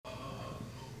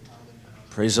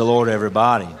Praise the Lord,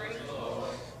 everybody.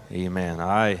 Amen.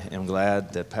 I am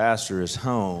glad that Pastor is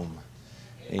home.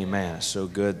 Amen. It's so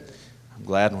good. I'm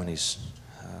glad when he's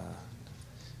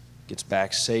gets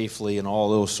back safely and all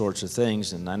those sorts of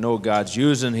things. And I know God's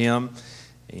using him.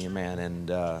 Amen.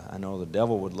 And I know the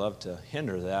devil would love to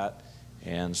hinder that.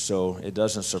 And so it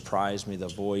doesn't surprise me, the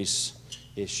voice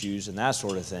issues and that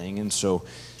sort of thing. And so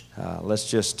let's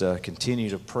just continue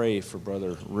to pray for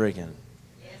Brother Riggin.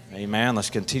 Amen. Let's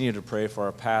continue to pray for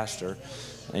our pastor.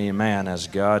 Amen. As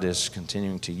God is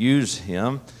continuing to use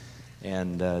him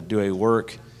and do a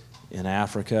work in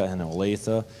Africa and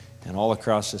Olathe and all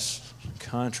across this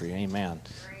country. Amen.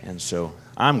 And so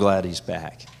I'm glad he's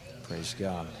back. Praise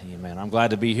God. Amen. I'm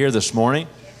glad to be here this morning.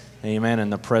 Amen. In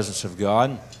the presence of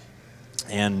God.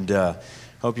 And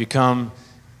hope you come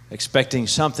expecting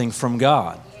something from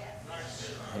God.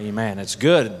 Amen. It's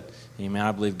good. Amen.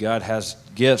 I believe God has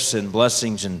gifts and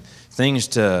blessings and things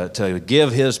to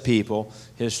give His people,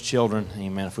 His children.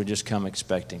 Amen. If we just come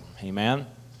expecting. Amen.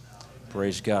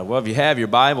 Praise God. Well, if you have your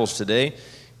Bibles today,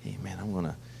 amen, I'm going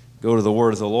to go to the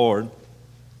Word of the Lord.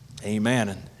 Amen.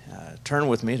 And turn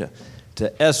with me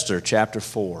to Esther chapter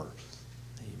 4.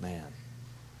 Amen.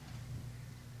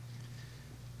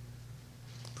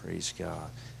 Praise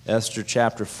God. Esther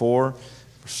chapter 4. We'll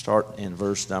start in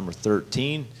verse number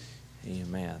 13.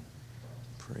 Amen.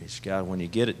 Praise God. When you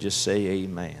get it, just say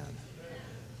amen.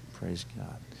 Praise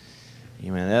God.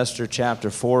 Amen. Esther chapter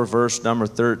 4, verse number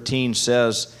 13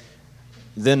 says,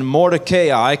 Then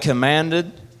Mordecai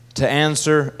commanded to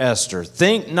answer Esther,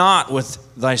 Think not with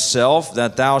thyself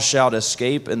that thou shalt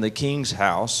escape in the king's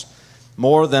house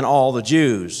more than all the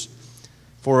Jews.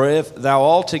 For if thou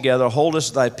altogether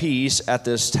holdest thy peace at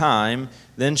this time,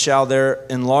 then shall their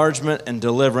enlargement and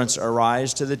deliverance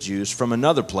arise to the Jews from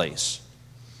another place.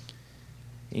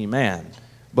 Amen.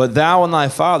 But thou and thy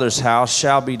father's house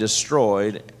shall be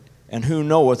destroyed, and who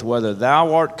knoweth whether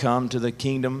thou art come to the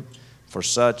kingdom for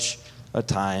such a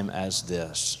time as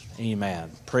this.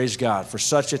 Amen. Praise God for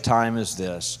such a time as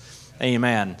this.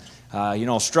 Amen.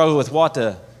 Struggle with what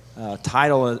to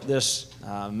title of this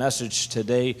message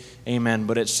today. Amen.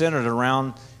 But it's centered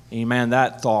around, amen,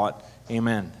 that thought.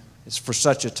 Amen. It's for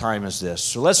such a time as this.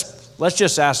 So let's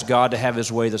just ask God to have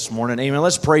His way this morning. Amen.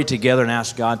 Let's pray together and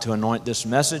ask God to anoint this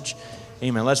message.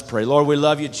 Amen. Let's pray. Lord, we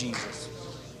love you, Jesus.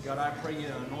 God, I pray you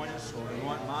to anoint us, Lord.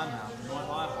 Anoint my mouth, anoint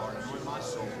my heart, anoint my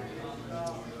soul.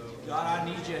 God, I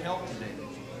need your help today.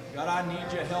 God, I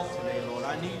need your help today, Lord.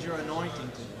 I need your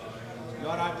anointing today.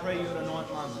 God, I pray you to anoint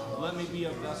my mouth. Let me be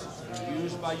a vessel to be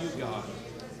used by you, God.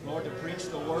 Lord, to preach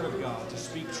the word of God, to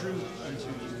speak truth unto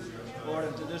you. Lord,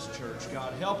 into this church,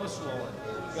 God. Help us, Lord.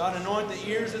 God, anoint the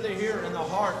ears of the hearer and the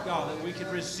heart, God, that we can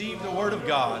receive the word of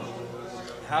God.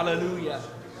 Hallelujah.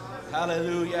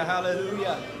 Hallelujah.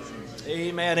 Hallelujah.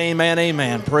 Amen, amen,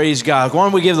 amen. Praise God. Why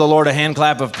don't we give the Lord a hand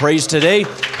clap of praise today?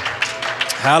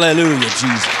 Hallelujah,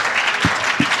 Jesus.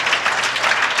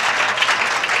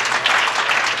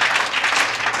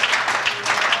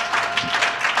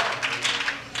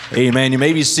 Amen. You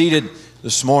may be seated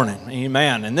this morning.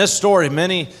 Amen. In this story,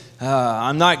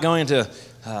 I'm not going to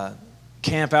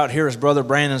camp out here, as Brother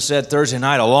Brandon said Thursday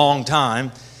night, a long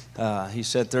time. He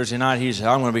said Thursday night,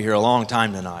 I'm going to be here a long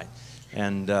time tonight.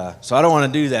 And so I don't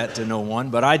want to do that to no one.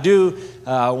 But I do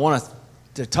want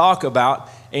to talk about,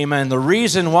 amen, the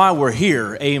reason why we're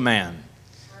here. Amen.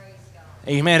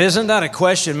 Amen. Isn't that a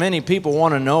question many people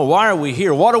want to know? Why are we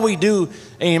here? What do we do?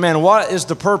 Amen. What is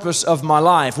the purpose of my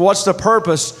life? What's the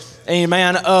purpose,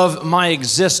 amen, of my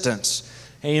existence?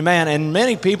 Amen. And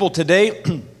many people today,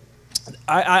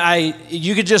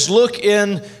 you could just look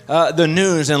in the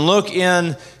news and look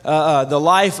in the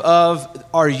life of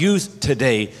our youth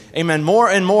today. Amen.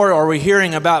 More and more are we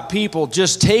hearing about people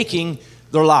just taking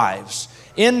their lives,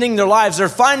 ending their lives. They're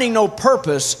finding no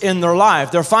purpose in their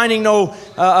life. They're finding no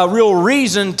real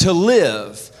reason to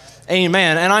live.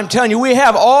 Amen. And I'm telling you, we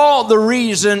have all the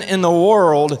reason in the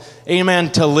world,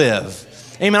 amen, to live.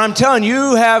 Amen. I'm telling you,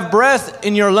 you have breath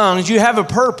in your lungs. You have a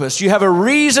purpose. You have a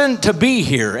reason to be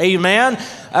here. Amen.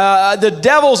 The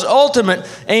devil's ultimate,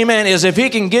 amen, is if he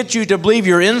can get you to believe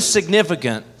you're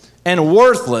insignificant and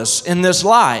worthless in this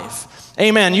life.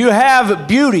 Amen. You have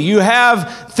beauty. You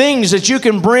have things that you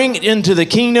can bring into the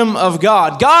kingdom of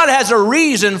God. God has a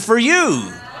reason for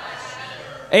you.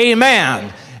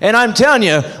 Amen. And I'm telling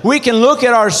you, we can look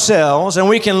at ourselves and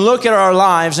we can look at our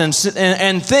lives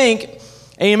and think,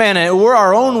 amen, and we're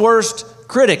our own worst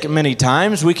critic many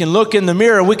times. We can look in the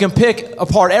mirror and we can pick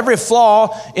apart every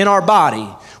flaw in our body.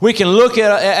 We can look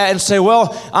at and say,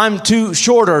 well, I'm too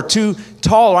short or too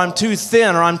tall, or I'm too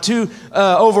thin, or I'm too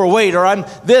overweight, or I'm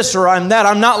this or I'm that.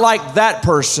 I'm not like that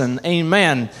person.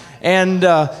 Amen. And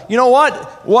you know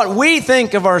what? What we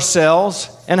think of ourselves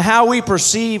and how we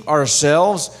perceive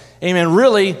ourselves, amen,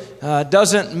 really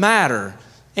doesn't matter.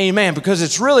 Amen. Because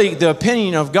it's really the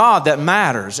opinion of God that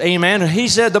matters. Amen. He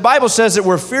said, the Bible says that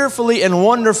we're fearfully and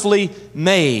wonderfully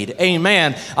made.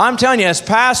 Amen. I'm telling you, as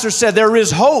Pastor said, there is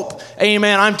hope.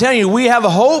 Amen. I'm telling you, we have a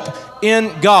hope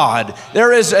in God.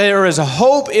 There is a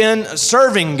hope in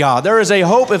serving God. There is a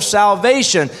hope of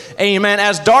salvation. Amen.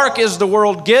 As dark as the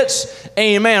world gets,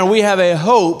 amen, we have a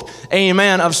hope,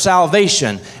 amen, of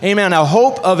salvation. Amen. A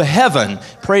hope of heaven.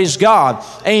 Praise God.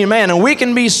 Amen.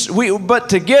 And but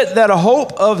to get that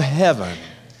hope of heaven,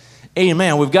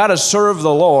 amen, we've got to serve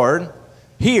the Lord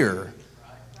here.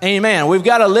 Amen. We've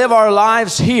got to live our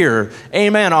lives here.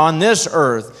 Amen. On this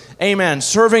earth. Amen.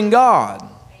 Serving God.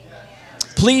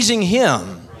 Pleasing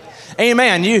Him.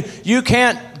 Amen. You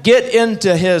can't get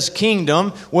into His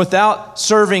kingdom without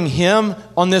serving Him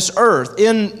on this earth,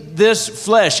 in this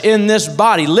flesh, in this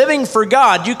body. Living for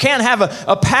God. You can't have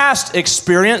a past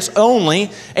experience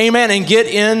only, amen, and get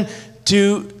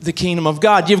into the kingdom of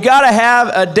God. You've got to have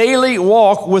a daily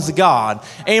walk with God.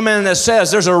 Amen. That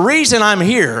says there's a reason I'm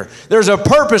here. There's a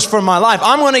purpose for my life.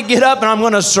 I'm going to get up and I'm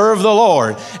going to serve the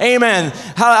Lord. Amen.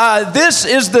 This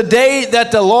is the day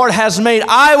that the Lord has made.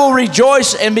 I will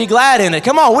rejoice and be glad in it.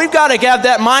 Come on, we've got to have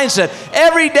that mindset.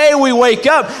 Every day we wake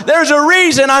up, there's a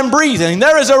reason I'm breathing.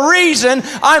 There is a reason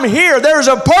I'm here. There's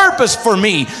a purpose for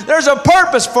me. There's a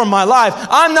purpose for my life.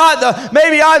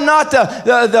 Maybe I'm not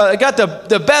got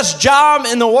the best job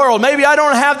in the world. Maybe I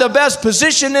don't have the best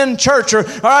position in church, or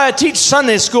I teach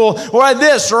Sunday school, or I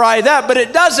this or I that, but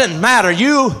it doesn't matter.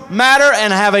 You matter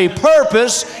and have a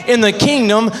purpose in the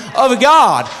kingdom of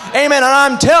God. Amen. And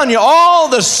I'm telling you, all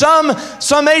the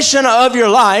summation of your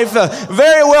life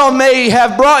very well may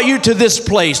have brought you to this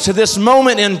place, to this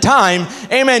moment in time.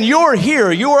 Amen. You're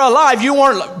here. You are alive. You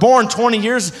weren't born 20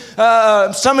 years.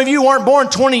 Some of you weren't born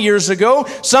 20 years ago.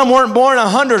 Some weren't born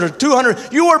 100 or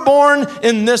 200. You were born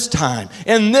in this time,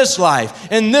 in this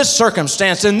life, in this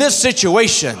circumstance, in this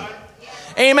situation.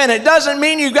 Amen. It doesn't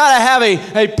mean you've got to have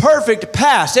a perfect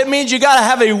past. It means you got to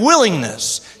have a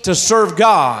willingness to serve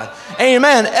God.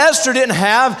 Amen. Esther didn't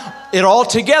have it all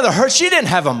together. She didn't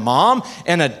have a mom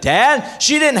and a dad.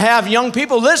 She didn't have young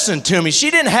people. Listen to me.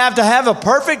 She didn't have to have a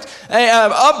perfect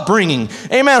upbringing.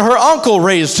 Amen. Her uncle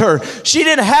raised her.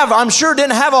 I'm sure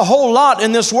didn't have a whole lot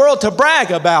in this world to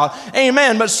brag about.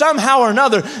 Amen. But somehow or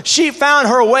another, she found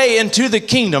her way into the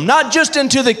kingdom. Not just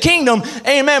into the kingdom.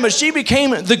 Amen. But she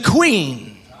became the queen.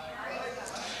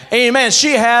 Amen.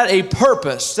 She had a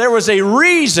purpose. There was a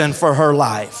reason for her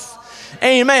life.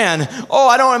 Amen. Oh,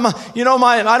 I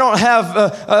don't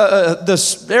have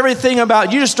this everything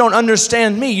about you. Just don't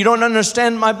understand me. You don't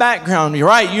understand my background. You're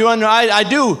right. I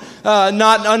do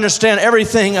not understand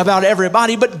everything about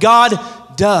everybody, but God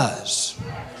does.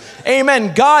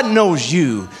 Amen. God knows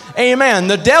you. Amen.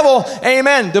 The devil,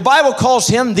 amen, the Bible calls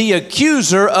him the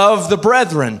accuser of the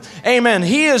brethren. Amen.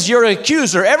 He is your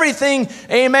accuser. Everything,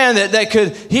 amen, that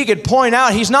he could point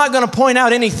out, he's not going to point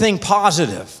out anything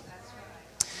positive.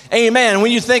 Amen.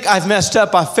 When you think I've messed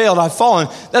up, I've failed, I've fallen,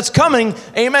 that's coming,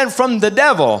 amen, from the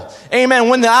devil. Amen.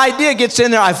 When the idea gets in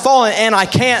there, I've fallen and I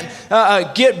can't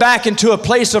get back into a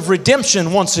place of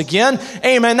redemption once again.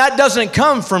 Amen. That doesn't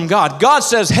come from God. God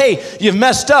says, hey, you've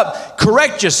messed up.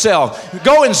 Correct yourself.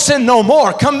 Go and sin no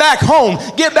more. Come back home.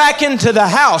 Get back into the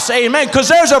house. Amen. Because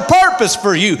there's a purpose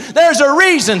for you. There's a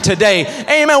reason today.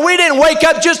 Amen. We didn't wake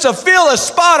up just to fill a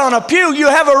spot on a pew. You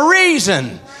have a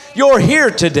reason. You're here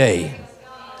today.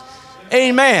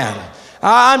 Amen.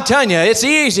 I'm telling you, it's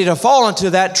easy to fall into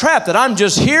that trap that I'm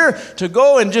just here to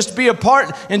go and just be a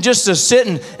part and just to sit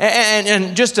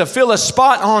and just to fill a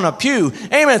spot on a pew.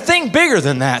 Amen. Think bigger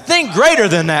than that. Think greater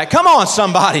than that. Come on,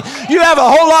 somebody. You have a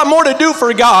whole lot more to do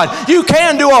for God. You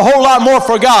can do a whole lot more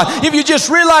for God if you just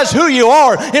realize who you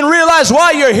are and realize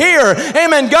why you're here.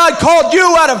 Amen. God called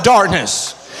you out of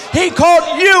darkness. He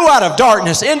called you out of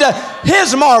darkness into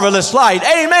His marvelous light.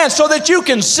 Amen. So that you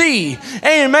can see.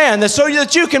 Amen. So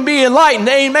that you can be enlightened.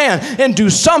 Amen. And do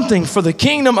something for the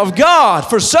kingdom of God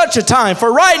for such a time.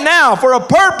 For right now. For a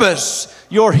purpose.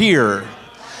 You're here.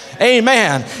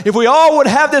 Amen. If we all would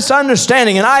have this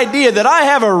understanding, an idea that I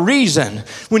have a reason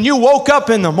when you woke up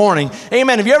in the morning.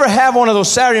 Amen. If you ever have one of those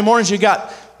Saturday mornings you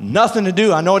got nothing to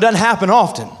do. I know it doesn't happen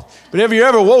often. But have you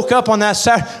ever woke up on that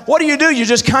Saturday? What do? You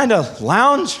just kind of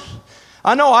lounge?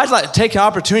 I know I'd like to take the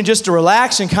opportunity just to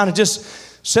relax and kind of just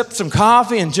sip some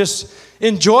coffee and just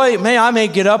enjoy. I may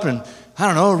get up and I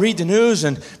don't know, read the news.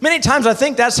 And many times I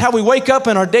think that's how we wake up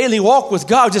in our daily walk with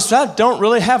God. Just, I don't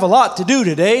really have a lot to do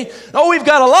today. Oh, we've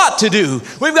got a lot to do.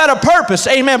 We've got a purpose.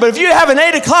 Amen. But if you have an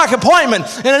 8 o'clock appointment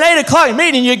and an 8 o'clock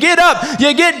meeting, you get up,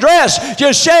 you get dressed,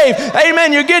 you shave.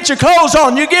 Amen. You get your clothes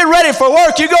on. You get ready for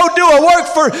work. You go do a work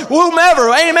for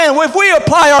whomever. Amen. If we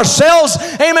apply ourselves,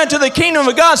 amen, to the kingdom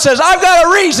of God, says, I've got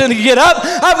a reason to get up.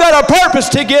 I've got a purpose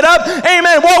to get up.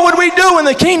 Amen. What would we do in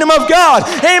the kingdom of God?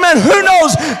 Amen. Who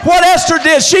knows what Esther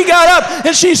did? She got up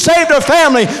and she saved her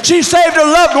family. She saved her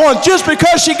loved ones just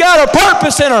because she got a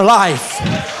purpose in her life.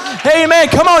 Amen.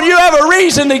 Come on, you have a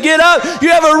reason to get up. You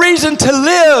have a reason to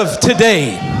live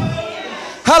today.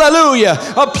 Hallelujah.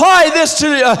 Apply this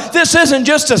to, this isn't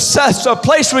just a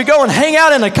place we go and hang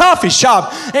out in a coffee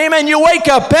shop. Amen. You wake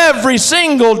up every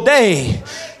single day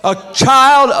a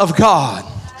child of God,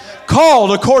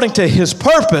 called according to His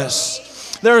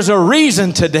purpose. There's a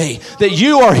reason today that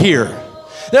you are here.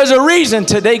 There's a reason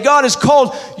today God has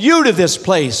called you to this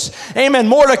place. Amen.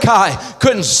 Mordecai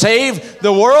couldn't save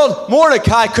the world.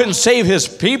 Mordecai couldn't save his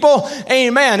people.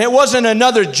 Amen. It wasn't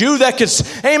another Jew that could.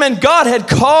 Amen. God had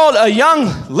called a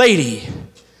young lady.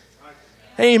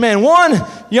 Amen. One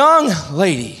young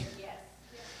lady.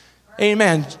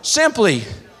 Amen. Simply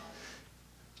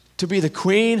to be the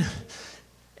queen.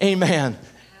 Amen.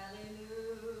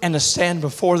 And to stand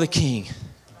before the king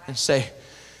and say,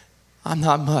 I'm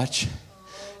not much.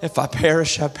 If I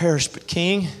perish, I perish. But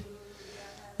King,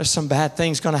 there's some bad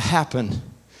things going to happen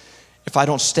if I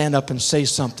don't stand up and say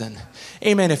something.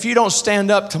 Amen. If you don't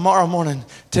stand up tomorrow morning,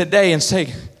 today, and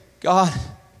say, God,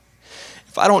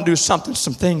 if I don't do something,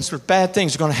 some things, or bad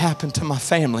things are going to happen to my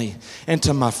family and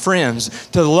to my friends,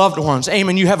 to the loved ones.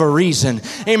 Amen. You have a reason.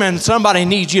 Amen. Somebody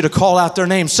needs you to call out their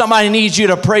name. Somebody needs you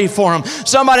to pray for them.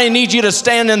 Somebody needs you to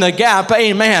stand in the gap.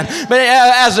 Amen. But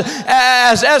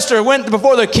as Esther went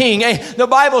before the king, the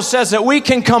Bible says that we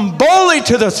can come boldly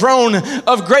to the throne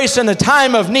of grace in the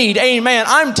time of need. Amen.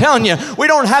 I'm telling you, we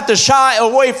don't have to shy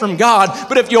away from God.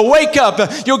 But if you wake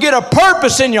up, you'll get a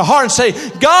purpose in your heart and say,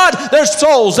 God, there's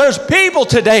souls, there's people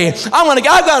today.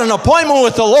 I've got an appointment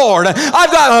with the Lord.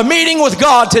 I've got a meeting with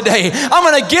God today. I'm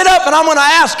going to get up and I'm going to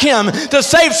ask Him to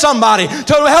save somebody,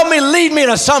 to help me, lead me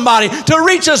to somebody, to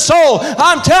reach a soul.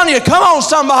 I'm telling you, come on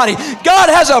somebody. God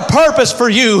has a purpose for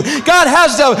you. God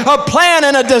has a plan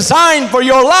and a design for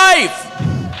your life.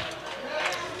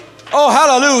 Oh,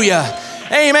 hallelujah.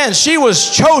 Amen. She was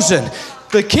chosen.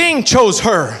 The king chose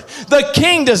her. The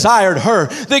king desired her.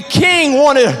 The king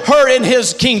wanted her in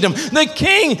his kingdom. The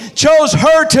king chose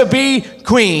her to be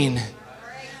queen.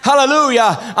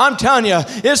 Hallelujah. I'm telling you,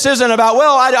 this isn't about,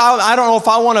 well, I don't know if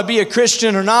I want to be a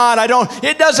Christian or not.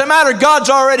 It doesn't matter. God's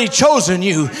already chosen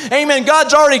you. Amen.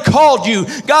 God's already called you.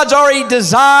 God's already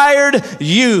desired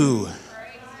you.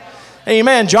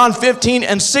 Amen. John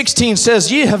 15:16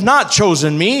 says, ye have not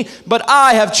chosen me, but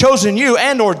I have chosen you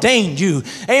and ordained you.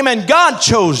 Amen. God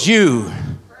chose you.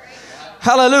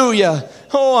 Hallelujah.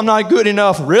 Oh, I'm not good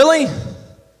enough. Really?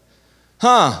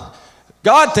 Huh?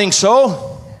 God thinks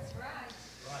so.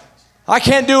 I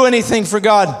can't do anything for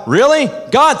God. Really?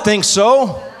 God thinks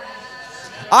so.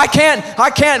 I can't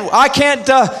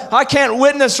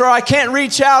witness, or I can't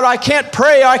reach out. I can't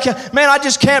pray. I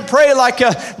just can't pray like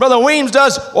Brother Weems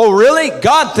does. Oh, really?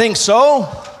 God thinks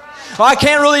so. I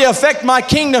can't really affect my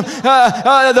kingdom of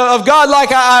God like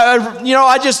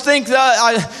I just think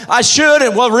I should.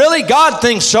 And well, really, God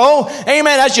thinks so.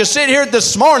 Amen. As you sit here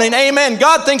this morning, amen,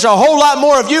 God thinks a whole lot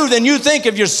more of you than you think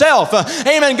of yourself.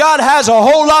 Amen. God has a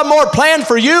whole lot more planned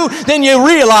for you than you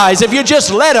realize if you just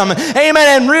let Him.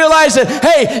 Amen. And realize that,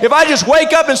 hey, if I just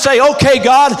wake up and say, okay,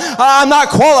 God, I'm not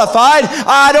qualified.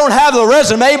 I don't have the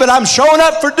resume, but I'm showing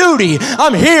up for duty.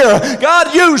 I'm here.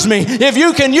 God, use me. If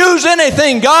you can use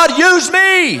anything, God, use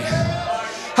me.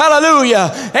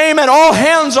 Hallelujah. Amen. All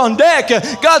hands on deck.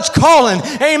 God's calling.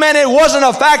 Amen. It wasn't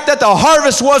a fact that the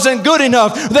harvest wasn't good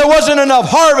enough. There wasn't enough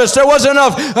harvest. There wasn't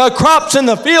enough crops in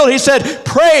the field. He said,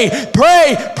 pray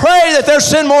that there's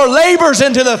send more laborers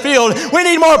into the field. We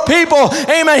need more people.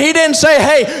 Amen. He didn't say,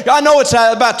 hey, I know it's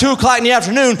about 2 o'clock in the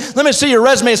afternoon. Let me see your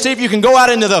resume and see if you can go out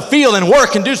into the field and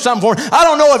work and do something for it. I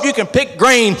don't know if you can pick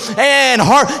grain and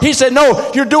He said, no,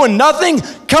 you're doing nothing.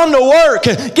 Come to work.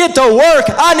 Get to work.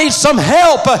 I need some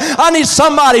help. I need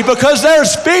somebody, because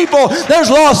there's people, there's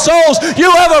lost souls. You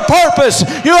have a purpose.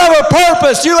 You have a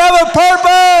purpose. You have a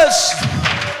purpose.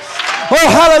 Oh,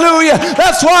 hallelujah.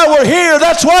 That's why we're here.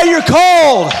 That's why you're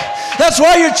called. That's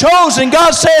why you're chosen.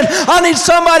 God said, I need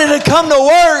somebody to come to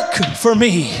work for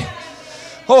me.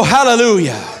 Oh,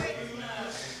 hallelujah.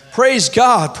 Praise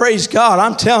God. Praise God.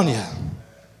 I'm telling you,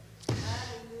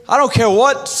 I don't care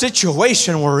what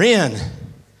situation we're in.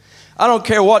 I don't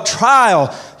care what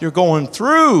trial you're going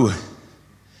through.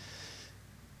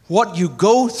 What you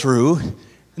go through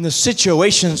in the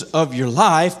situations of your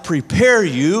life prepare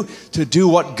you to do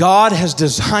what God has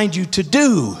designed you to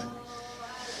do.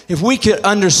 If we could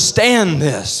understand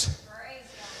this.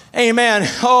 Amen.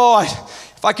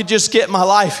 If I could just get my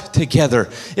life together.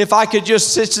 If I could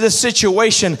just this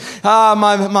situation,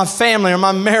 my family or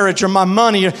my marriage or my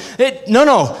money.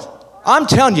 No. I'm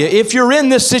telling you, if you're in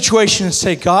this situation and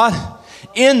say, God,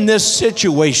 in this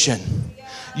situation,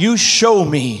 you show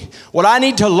me what I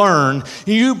need to learn.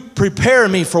 You prepare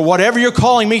me for whatever you're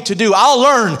calling me to do. I'll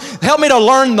learn. Help me to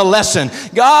learn the lesson.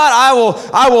 God,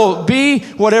 I will be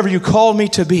whatever you called me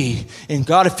to be. And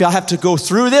God, if I have to go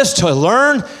through this to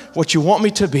learn what you want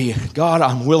me to be, God,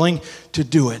 I'm willing to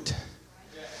do it.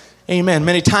 Amen.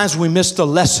 Many times we miss the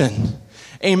lesson.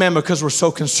 Amen. Because we're so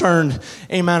concerned,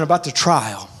 amen, about the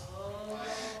trial.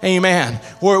 Amen.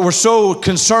 We're so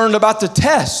concerned about the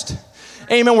test.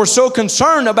 Amen. We're so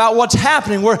concerned about what's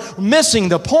happening. We're missing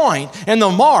the point and the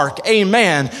mark.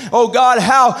 Amen. Oh God,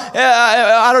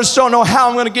 I just don't know how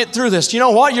I'm going to get through this. You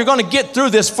know what? You're going to get through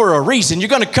this for a reason. You're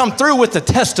going to come through with the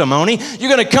testimony. You're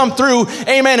going to come through,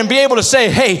 amen, and be able to say,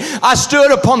 hey, I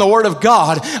stood upon the word of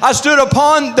God. I stood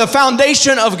upon the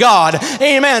foundation of God.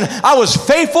 Amen. I was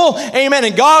faithful. Amen.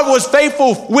 And God was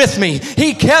faithful with me.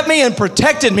 He kept me and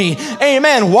protected me.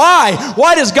 Amen. Why?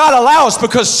 Why does God allow us?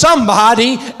 Because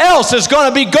somebody else is going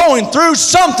to be going through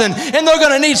something, and they're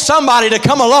going to need somebody to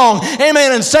come along,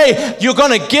 amen, and say, you're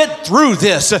going to get through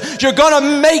this. You're going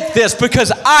to make this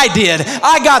because I did.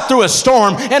 I got through a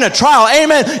storm and a trial.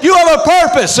 Amen. You have a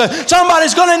purpose.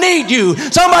 Somebody's going to need you.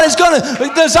 Somebody's going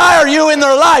to desire you in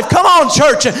their life. Come on,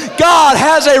 church. God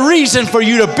has a reason for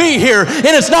you to be here, and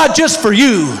it's not just for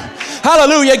you.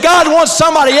 Hallelujah. God wants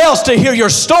somebody else to hear your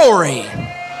story.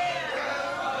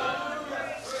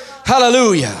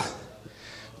 Hallelujah.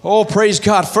 Oh, praise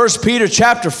God. 1 Peter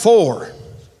chapter 4.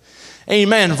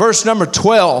 Amen. Verse number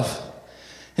 12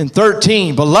 and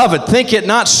 13. Beloved, think it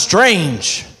not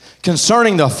strange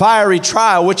concerning the fiery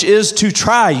trial which is to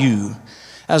try you,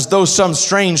 as though some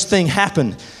strange thing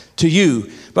happened to you.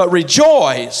 But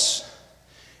rejoice.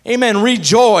 Amen.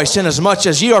 Rejoice inasmuch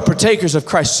as ye are partakers of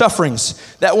Christ's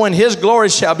sufferings, that when his glory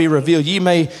shall be revealed, ye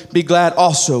may be glad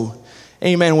also.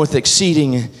 Amen. With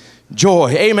exceeding joy.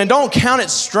 Amen. Don't count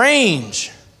it strange.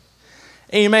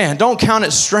 Amen. Don't count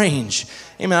it strange.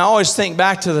 Amen. I always think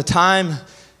back to the time,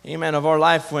 amen, of our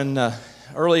life when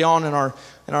early on in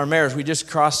our marriage, we just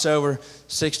crossed over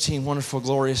 16 wonderful,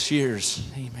 glorious years.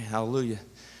 Amen. Hallelujah.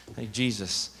 Thank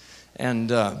Jesus. And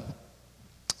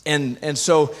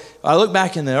so I look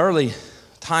back in the early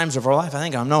times of our life.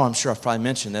 I'm sure I've probably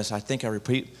mentioned this. I think I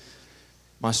repeat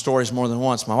my stories more than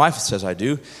once. My wife says I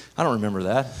do. I don't remember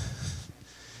that.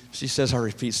 She says I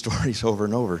repeat stories over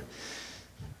and over.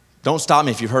 Don't stop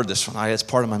me if you've heard this one. It's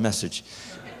part of my message.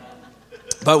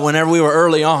 But whenever we were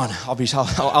early on,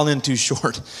 I'll end too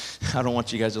short. I don't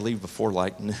want you guys to leave before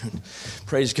like noon.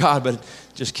 Praise God, but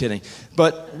just kidding.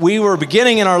 But we were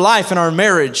beginning in our life, in our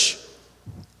marriage,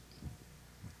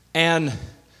 and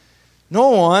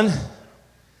no one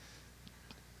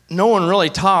really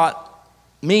taught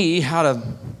me how to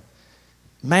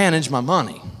manage my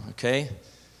money, okay?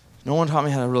 No one taught me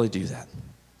how to really do that.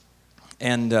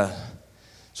 And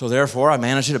so therefore, I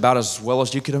managed it about as well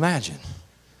as you could imagine.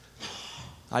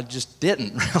 I just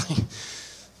didn't really.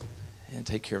 And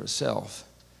take care of itself,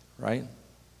 right?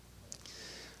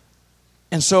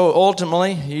 And so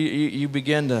ultimately, you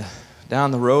begin to,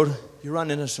 down the road, you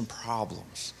run into some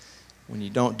problems when you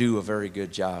don't do a very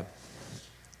good job.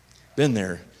 Been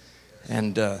there.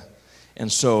 And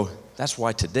so that's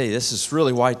why today, this is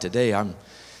really why today I'm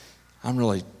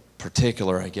really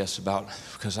particular, I guess, about,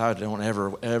 because I don't ever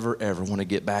want to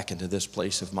get back into this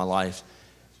place of my life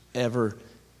ever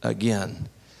again.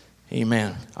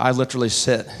 Amen. I literally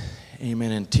sat,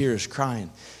 amen, in tears, crying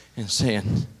and saying,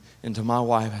 and to my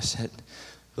wife, I said,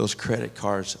 those credit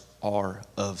cards are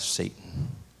of Satan.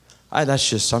 I'm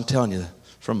telling you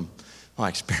from my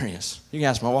experience. You can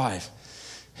ask my wife.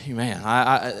 Amen.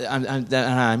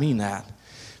 I mean that.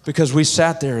 Because we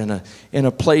sat there in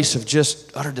a place of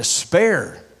just utter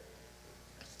despair.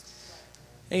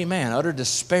 Amen. Utter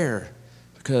despair,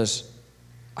 because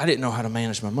I didn't know how to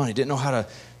manage my money, didn't know how to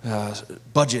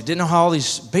budget, didn't know how all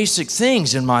these basic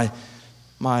things in my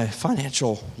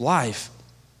financial life.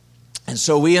 And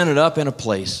so we ended up in a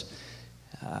place,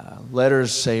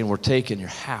 letters saying, we're taking your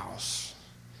house.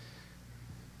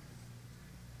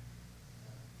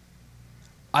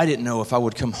 I didn't know if I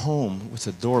would come home with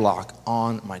a door lock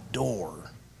on my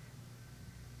door.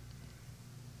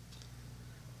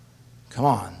 Come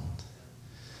on.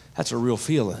 That's a real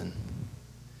feeling.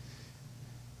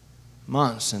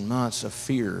 months and months of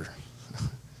fear,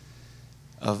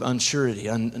 of unsurety,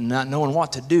 not knowing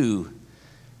what to do.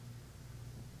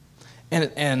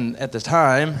 And at the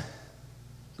time,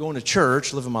 going to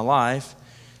church, living my life,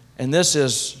 and this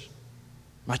is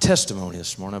my testimony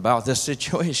this morning about this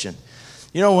situation.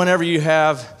 You know, whenever you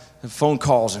have phone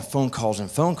calls and phone calls and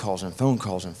phone calls and phone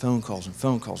calls and phone calls and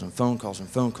phone calls and phone calls and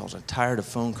phone calls, I'm tired of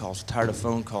phone calls, tired of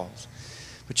phone calls.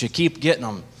 But you keep getting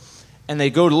them. And they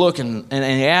go to look and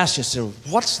they ask you, so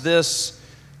what's this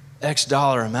X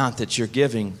dollar amount that you're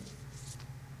giving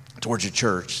towards your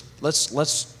church?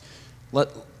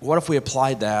 What if we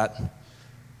applied that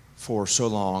for so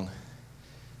long?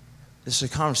 This is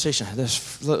a conversation.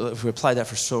 If we applied that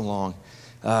for so long,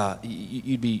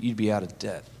 you'd be out of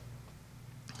debt.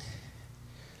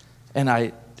 And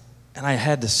I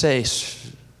had to say,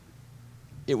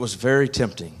 it was very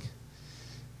tempting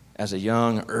as a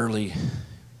young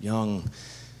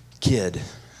kid,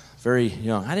 very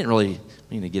young. I didn't really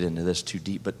mean to get into this too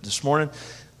deep, but this morning,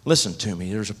 listen to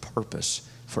me. There's a purpose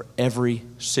for every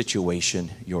situation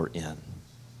you're in.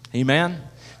 Amen?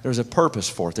 There's a purpose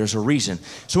for it. There's a reason.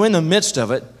 So in the midst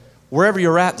of it, wherever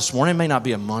you're at this morning, it may not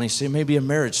be a money situation, it may be a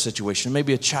marriage situation, it may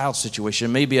be a child situation,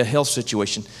 it may be a health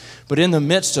situation. But in the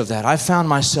midst of that, I found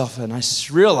myself and I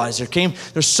realized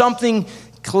there's something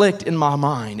clicked in my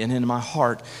mind and in my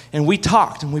heart. And we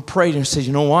talked and we prayed and said,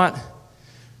 you know what?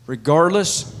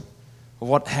 Regardless of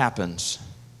what happens,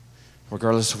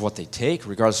 regardless of what they take,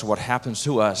 regardless of what happens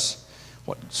to us,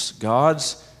 what's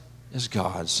God's is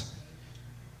God's.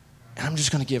 And I'm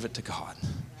just going to give it to God.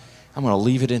 I'm going to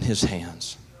leave it in His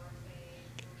hands.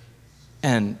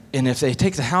 And if they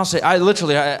take the house,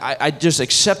 I just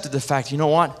accepted the fact, you know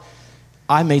what?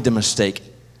 I made the mistake.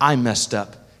 I messed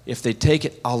up. If they take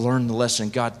it, I'll learn the lesson.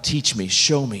 God, teach me,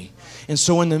 show me. And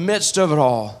so in the midst of it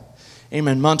all,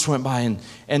 amen, months went by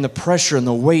and the pressure and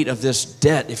the weight of this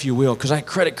debt, if you will, because I had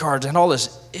credit cards and all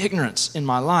this ignorance in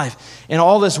my life. And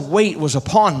all this weight was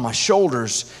upon my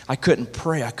shoulders. I couldn't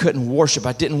pray. I couldn't worship.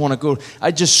 I didn't want to go.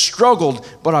 I just struggled,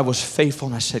 but I was faithful.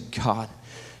 And I said, God,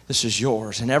 this is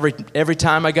yours. And every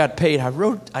time I got paid,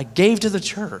 I gave to the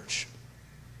church.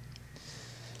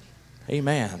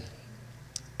 Amen.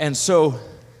 And so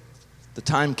the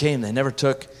time came. They never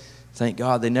took, thank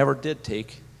God, they never did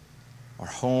take our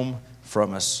home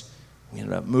from us. We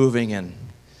ended up moving, and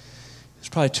it's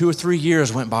probably 2 or 3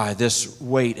 years went by, this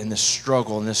weight and this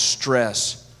struggle and this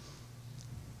stress.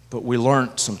 But we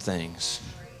learned some things.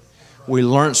 We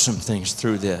learned some things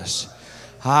through this.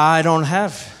 I don't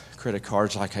have credit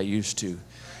cards like I used to.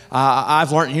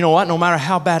 I've learned, you know what, no matter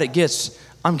how bad it gets,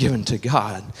 I'm giving to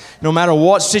God. No matter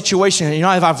what situation, you know,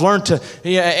 I've learned to,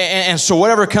 and so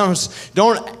whatever comes,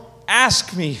 don't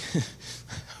ask me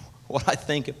what I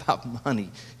think about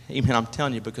money. Amen, I'm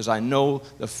telling you, because I know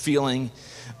the feeling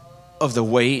of the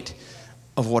weight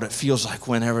of what it feels like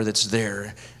whenever it's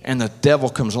there. And the devil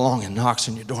comes along and knocks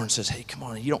on your door and says, hey, come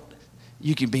on,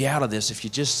 you can be out of this if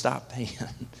you just stop paying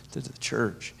to the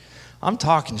church. I'm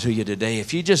talking to you today.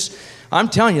 I'm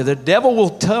telling you, the devil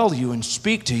will tell you and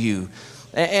speak to you.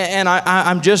 And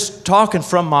I'm just talking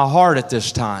from my heart at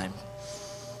this time.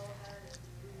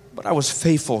 But I was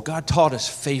faithful. God taught us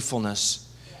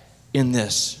faithfulness in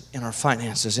this, in our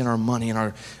finances, in our money, in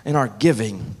our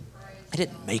giving. I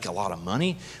didn't make a lot of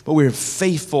money, but we were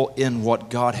faithful in what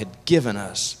God had given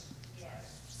us.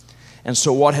 And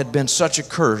so what had been such a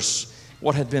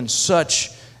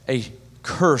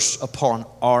curse upon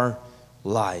our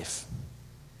life,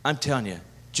 I'm telling you,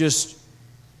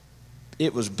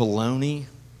 it was bologna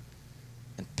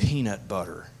and peanut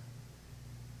butter.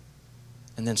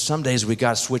 And then some days we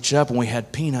got switched up and we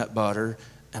had peanut butter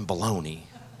and bologna.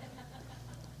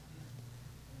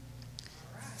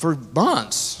 For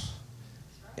months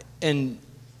and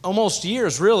almost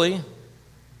years, really.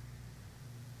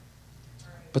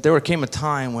 But there came a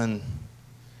time when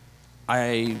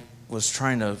I was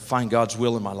trying to find God's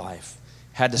will in my life.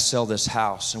 Had to sell this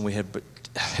house, and we had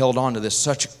held on to this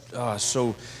so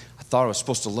I thought I was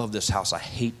supposed to love this house. I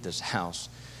hate this house,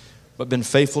 but been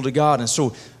faithful to God. And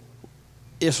so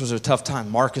this was a tough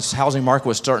time. Housing market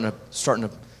was starting to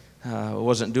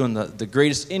wasn't doing the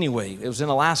greatest anyway. It was in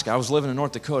Alaska. I was living in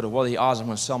North Dakota. What are the odds I'm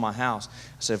going to sell my house?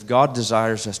 I said, if God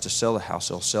desires us to sell the house,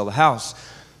 He'll sell the house.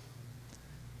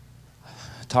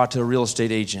 I talked to a real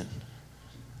estate agent.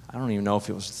 I don't even know if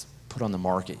it was put on the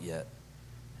market yet.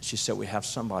 She said, we have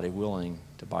somebody willing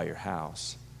to buy your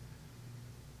house.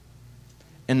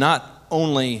 And not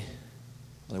only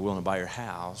are they willing to buy your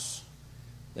house,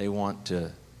 they want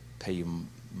to pay you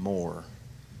more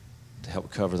to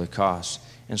help cover the costs.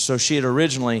 And so she had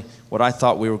originally, what I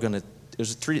thought we were going to, it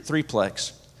was a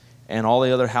threeplex, and all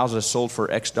the other houses sold for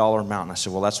X dollar amount. And I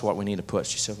said, well, that's what we need to put.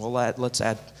 She said, well, let's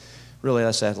add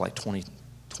like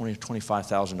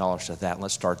 $25,000 to that, and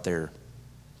let's start there.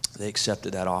 They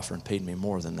accepted that offer and paid me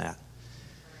more than that.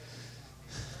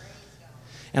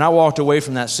 And I walked away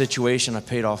from that situation. I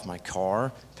paid off my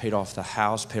car, paid off the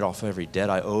house, paid off every debt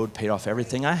I owed, paid off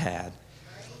everything I had.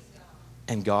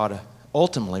 And God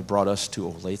ultimately brought us to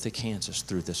Olathe, Kansas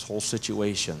through this whole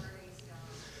situation.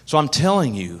 So I'm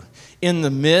telling you, in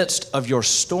the midst of your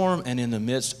storm and in the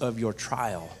midst of your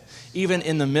trial, even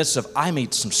in the midst of, I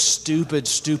made some stupid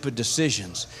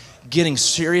decisions, getting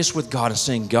serious with God and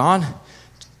saying, God,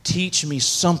 teach me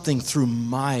something through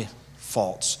my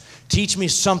faults. Teach me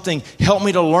something. Help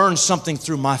me to learn something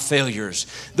through my failures.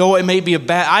 Though it may be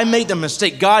I made the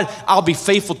mistake. God, I'll be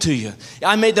faithful to you.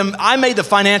 I made the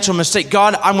financial mistake.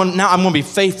 God, I'm going to be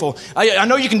faithful. I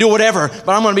know you can do whatever, but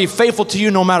I'm going to be faithful to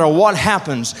you no matter what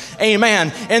happens.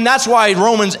 Amen. And that's why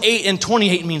Romans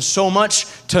 8:28 means so much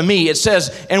to me. It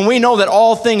says, and we know that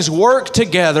all things work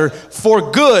together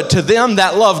for good to them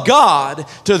that love God,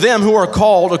 to them who are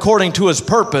called according to his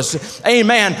purpose.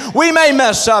 Amen. We may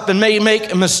mess up and may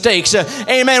make mistakes.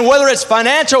 Amen. Whether it's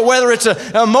financial, whether it's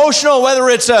emotional, whether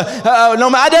it's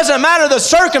it doesn't matter the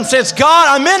circumstance.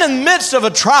 God, I'm in the midst of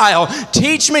a trial.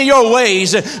 Teach me your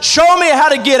ways. Show me how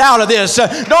to get out of this.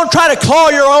 Don't try to claw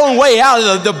your own way out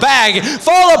of the bag.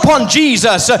 Fall upon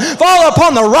Jesus. Fall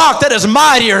upon the rock that is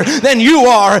mightier than you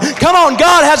are. Come on,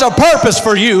 God has a purpose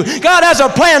for you. God has a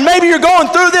plan. Maybe you're going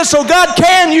through this so God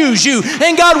can use you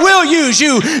and God will use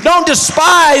you. Don't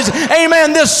despise,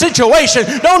 amen, this situation.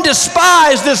 Don't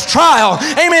despise this trial.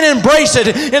 Amen. Embrace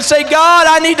it and say, God,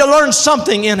 I need to learn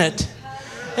something in it.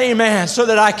 Amen. So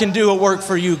that I can do a work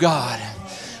for you, God.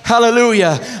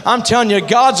 Hallelujah. I'm telling you,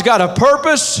 God's got a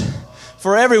purpose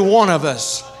for every one of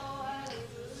us.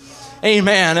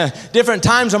 Amen. Different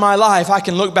times of my life, I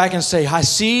can look back and say, I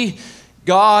see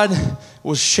God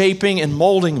was shaping and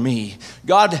molding me.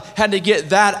 God had to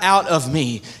get that out of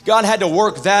me. God had to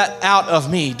work that out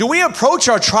of me. Do we approach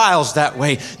our trials that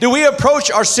way? Do we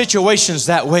approach our situations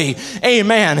that way?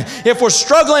 Amen. If we're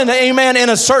struggling, amen, in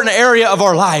a certain area of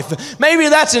our life, maybe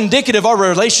that's indicative of our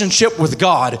relationship with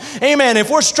God. Amen. If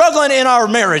we're struggling in our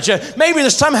marriage, maybe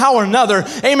there's somehow or another,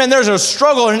 amen, there's a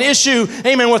struggle, an issue,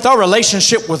 amen, with our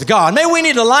relationship with God. Maybe we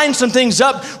need to line some things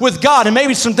up with God, and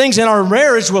maybe some things in our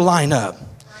marriage will line up.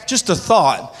 Just a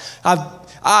thought.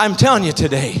 I'm telling you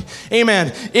today,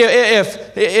 amen.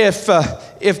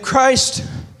 If Christ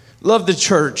loved the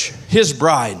church, his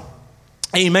bride,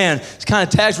 amen. It's kind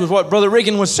of tags with what Brother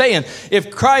Reagan was saying.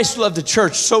 If Christ loved the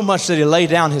church so much that he laid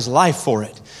down his life for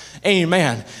it,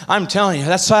 amen. I'm telling you,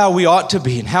 that's how we ought to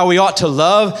be and how we ought to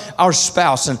love our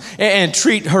spouse and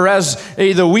treat her as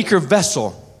the weaker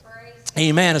vessel.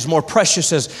 Amen. As more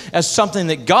precious as something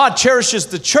that God cherishes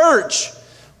the church.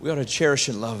 We ought to cherish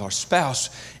and love our spouse.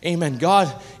 Amen.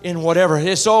 God, in whatever it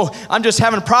is. So I'm just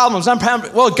having problems.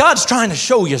 Well, God's trying to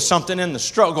show you something in the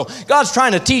struggle. God's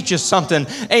trying to teach you something.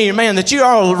 Amen. That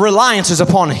your reliance is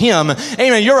upon him.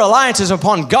 Amen. Your reliance is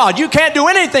upon God. You can't do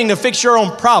anything to fix your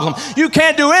own problem. You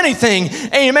can't do anything.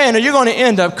 Amen. Or you're going to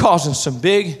end up causing some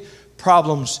big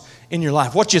problems in your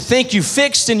life. What you think you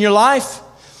fixed in your life,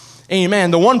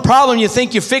 amen. The one problem you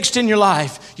think you fixed in your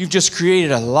life, you've just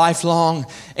created a lifelong,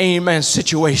 amen,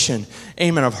 situation,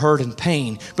 amen, of hurt and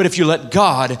pain. But if you let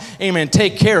God, amen,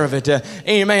 take care of it,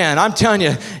 amen. I'm telling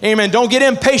you, amen, don't get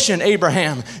impatient,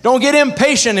 Abraham. Don't get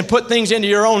impatient and put things into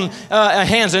your own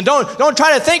hands. And don't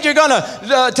try to think you're going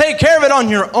to take care of it on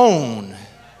your own.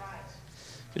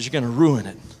 Because you're going to ruin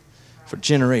it for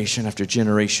generation after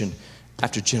generation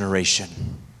after generation.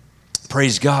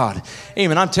 Praise God.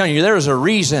 Amen. I'm telling you, there is a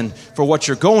reason for what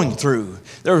you're going through.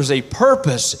 There is a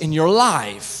purpose in your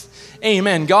life.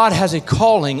 Amen. God has a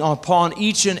calling upon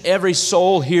each and every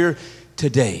soul here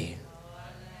today.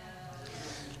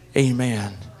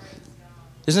 Amen.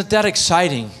 Isn't that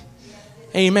exciting?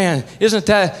 Amen. Isn't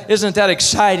that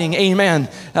exciting? Amen.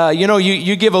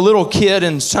 You give a little kid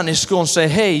in Sunday school and say,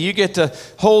 hey, you get to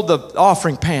hold the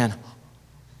offering pan.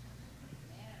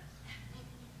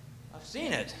 I've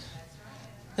seen it.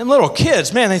 Them little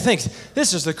kids, man, they think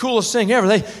this is the coolest thing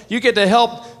ever. You get to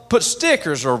help put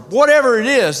stickers or whatever it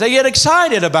is. They get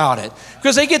excited about it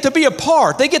because they get to be a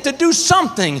part. They get to do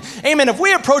something. Amen. If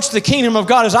we approach the kingdom of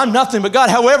God as I'm nothing but God,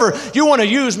 however you want to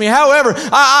use me, however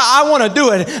I want to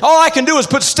do it. All I can do is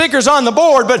put stickers on the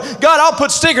board, but God, I'll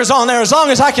put stickers on there as long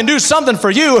as I can do something for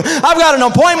you. I've got an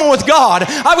appointment with God.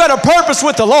 I've got a purpose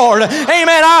with the Lord.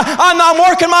 Amen. I'm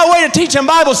working my way to teaching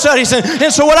Bible studies.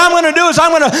 And so what I'm going to do is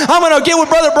I'm going to get with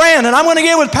Brother Brandon. I'm going to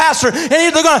get with Pastor. And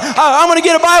I'm going to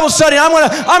get a Bible study. I'm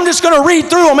going I'm just going to read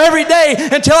through them every day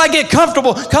until I get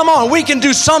comfortable. Come on, we can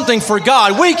do something for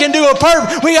God. We can do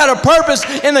we got a purpose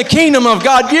in the kingdom of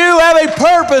God. You have a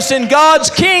purpose in God's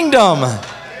kingdom.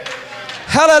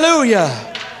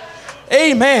 Hallelujah.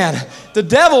 Amen. The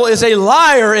devil is a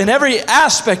liar in every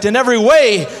aspect, in every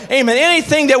way. Amen.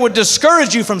 Anything that would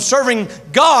discourage you from serving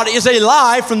God is a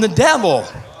lie from the devil.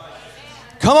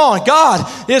 Come on,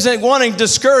 God is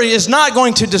not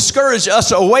going to discourage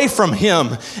us away from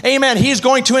Him. Amen. He's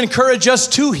going to encourage us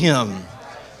to Him.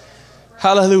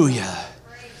 Hallelujah.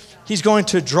 He's going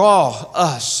to draw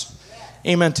us,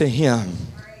 amen, to Him.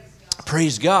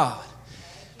 Praise God.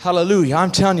 Hallelujah. I'm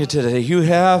telling you today, you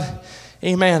have,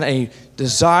 amen, a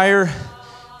desire.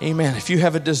 Amen. If you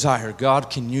have a desire, God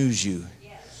can use you.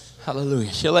 Hallelujah.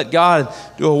 You let God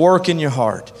do a work in your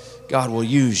heart, God will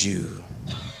use you.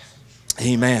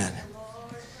 Amen.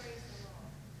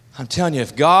 I'm telling you,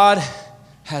 if God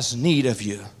has need of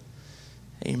you,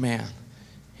 amen,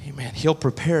 amen, He'll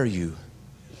prepare you.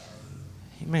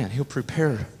 Amen. He'll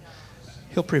prepare.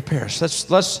 He'll prepare. So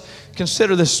let's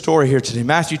consider this story here today.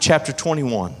 Matthew chapter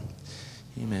 21.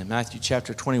 Amen. Matthew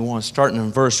chapter 21, starting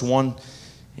in verse 1.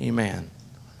 Amen.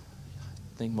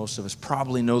 I think most of us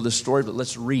probably know this story, but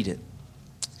let's read it.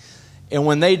 And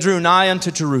when they drew nigh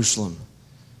unto Jerusalem,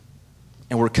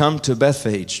 and were come to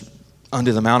Bethphage,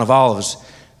 unto the Mount of Olives,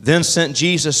 then sent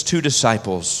Jesus 2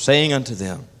 disciples, saying unto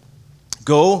them,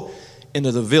 Go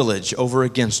into the village over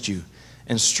against you,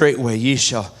 and straightway ye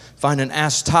shall find an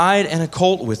ass tied and a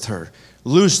colt with her.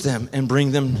 Loose them and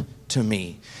bring them to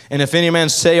me. And if any man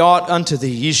say aught unto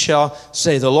thee, ye shall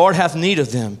say, The Lord hath need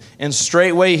of them, and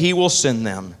straightway He will send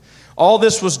them. All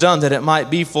this was done that it might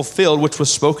be fulfilled, which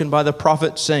was spoken by the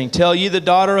prophet, saying, Tell ye the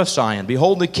daughter of Zion,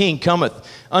 Behold, the king cometh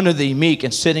unto thee meek,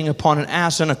 and sitting upon an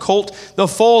ass, and a colt, the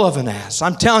foal of an ass.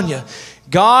 I'm telling you,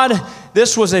 God,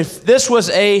 this was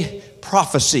a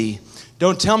prophecy.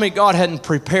 Don't tell me God hadn't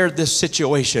prepared this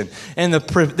situation. And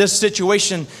this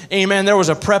situation, amen, there was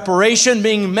a preparation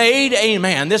being made,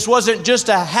 amen. This wasn't just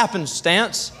a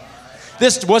happenstance.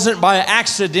 This wasn't by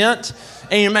accident,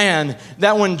 amen,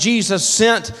 that when Jesus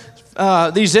sent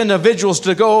these individuals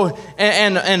to go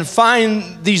and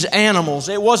find these animals,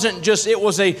 it wasn't just, it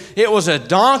was a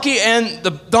donkey and the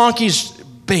donkey's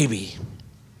baby.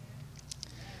 It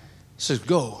says,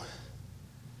 go.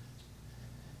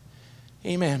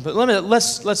 Amen. But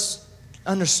let's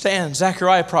understand.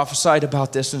 Zechariah prophesied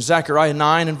about this in Zechariah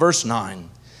 9 and verse 9.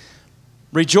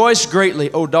 Rejoice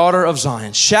greatly, O daughter of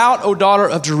Zion. Shout, O daughter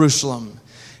of Jerusalem.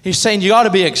 He's saying you ought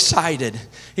to be excited.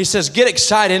 He says, get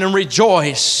excited and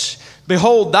rejoice.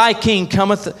 Behold, thy king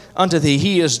cometh unto thee.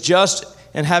 He is just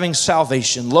and having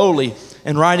salvation, lowly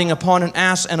and riding upon an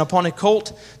ass, and upon a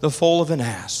colt, the foal of an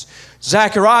ass.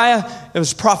 Zechariah, it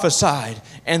was prophesied,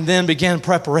 and then began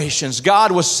preparations.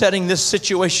 God was setting this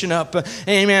situation up.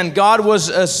 Amen. God was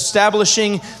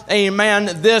establishing, amen,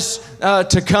 this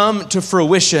to come to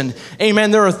fruition.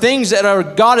 Amen. There are things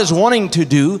that God is wanting to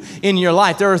do in your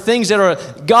life. There are things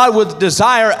that God would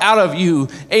desire out of you.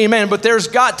 Amen. But there's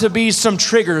got to be some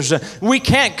triggers. We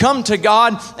can't come to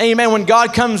God, amen, when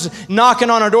God comes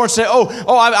knocking on our door and say,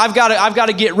 I've got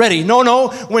to get ready. No.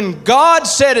 When God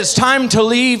said it's time to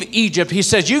leave Egypt, He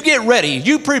says, you get ready,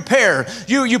 you prepare,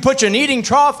 you put your kneading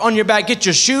trough on your back, get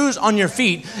your shoes on your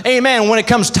feet. Amen. When it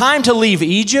comes time to leave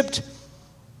Egypt,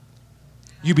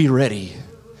 you be ready.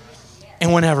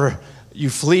 And whenever you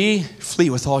flee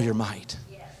with all your might.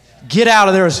 Get out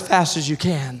of there as fast as you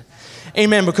can.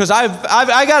 Amen. Because I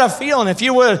got a feeling if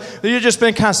you've just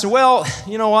been kind of saying, well,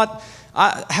 you know what?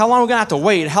 How long are we going to have to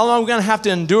wait? How long are we going to have to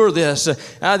endure this?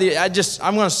 I'm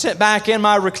going to sit back in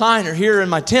my recliner here in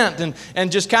my tent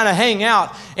and just kind of hang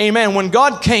out. Amen. When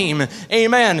God came,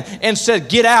 amen, and said,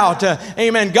 get out,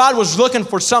 amen, God was looking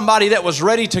for somebody that was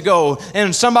ready to go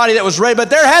and somebody that was ready. But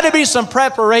there had to be some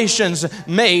preparations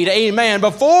made, amen,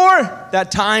 before that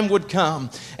time would come.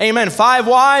 Amen. 5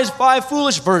 wise, 5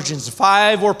 foolish virgins.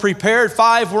 5 were prepared,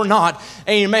 5 were not.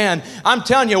 Amen. I'm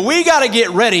telling you, we got to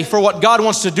get ready for what God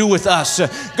wants to do with us.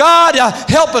 God,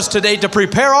 help us today to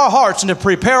prepare our hearts and to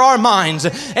prepare our minds.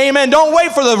 Amen. Don't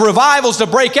wait for the revivals to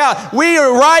break out. We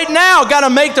are right now got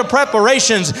to make the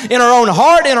preparations in our own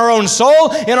heart, in our own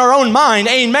soul, in our own mind.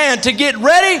 Amen. To get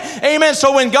ready. Amen.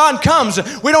 So when God comes,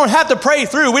 we don't have to pray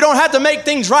through. We don't have to make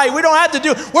things right. We don't have to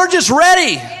do. We're just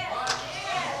ready.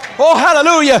 Oh,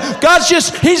 hallelujah.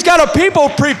 He's got a people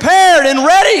prepared and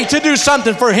ready to do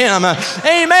something for Him.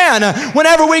 Amen.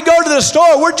 Whenever we go to the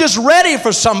store, we're just ready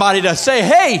for somebody to say,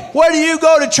 hey, where do you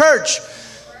go to church?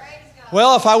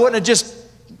 Well, if I wouldn't have just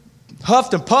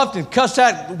huffed and puffed and cussed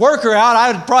that worker out,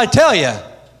 I would probably tell you.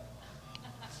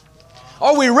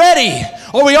 Are we ready?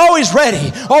 Are we always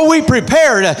ready? Are we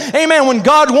prepared? Amen. When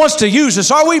God wants to use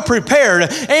us, are we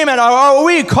prepared? Amen. Are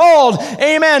we called?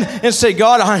 Amen. And say,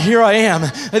 God, here I am.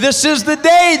 This is the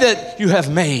day that you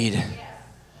have made.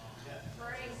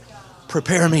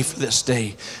 Prepare me for this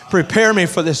day. Prepare me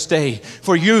for this day.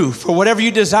 For you, for whatever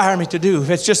you desire me to do. If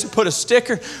it's just to put a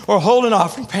sticker or hold an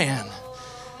offering pan.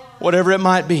 Whatever it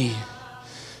might be.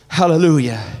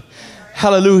 Hallelujah.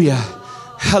 Hallelujah.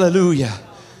 Hallelujah.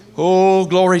 Oh,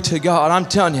 glory to God. I'm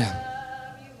telling you,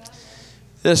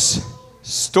 this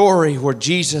story where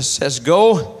Jesus says,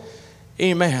 go,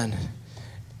 amen.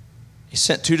 He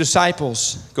sent 2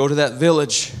 disciples, go to that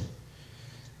village.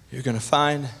 You're going to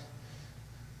find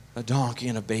a donkey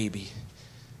and a baby.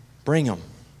 Bring them.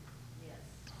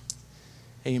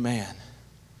 Amen.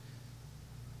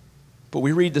 But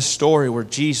we read the story where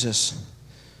Jesus,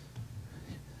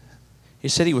 he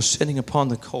said he was sitting upon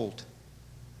the colt.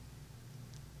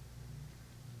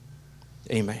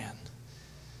 Amen.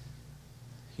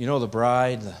 You know, the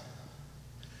bride,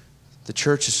 the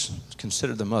church is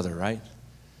considered the mother, right?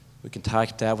 We can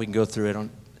type that. We can go through it.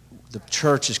 The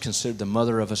church is considered the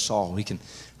mother of us all.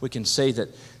 We can say that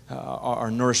our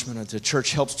nourishment, the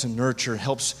church helps to nurture,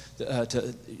 helps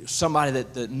to somebody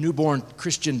that the newborn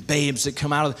Christian babes that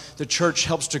come out of the church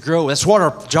helps to grow. That's what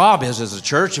our job is as a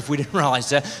church, if we didn't realize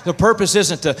that. The purpose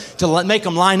isn't to make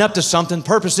them line up to something. The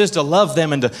purpose is to love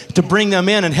them and to bring them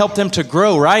in and help them to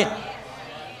grow, right?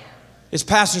 It's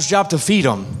pastor's job to feed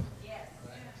them.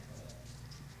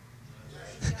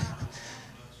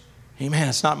 Amen.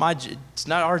 It's not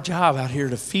our job out here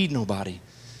to feed nobody.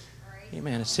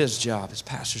 Amen. It's his job. It's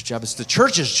pastor's job. It's the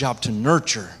church's job to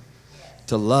nurture,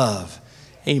 to love.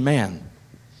 Amen.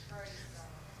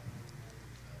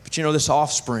 But you know, this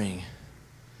offspring,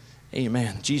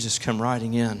 amen, Jesus come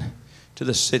riding in to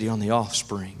the city on the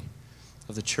offspring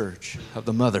of the church, of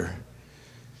the mother.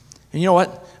 And you know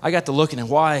what? I got to looking at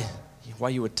why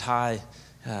you would tie.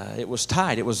 It was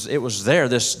tied. It was there.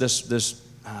 This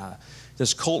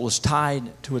colt was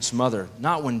tied to its mother.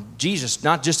 Not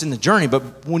just in the journey,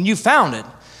 but when you found it.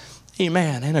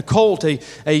 Amen. And a colt,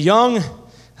 a young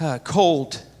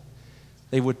colt,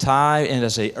 they would tie, and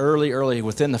as early,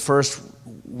 within the first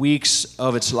weeks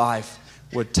of its life,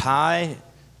 would tie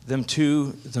them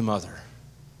to the mother.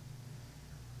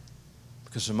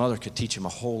 Because the mother could teach them a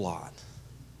whole lot.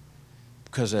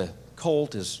 Because a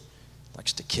colt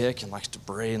likes to kick and likes to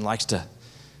bray and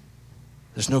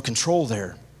there's no control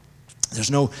there.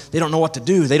 They don't know what to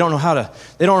do. They don't know how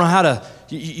to,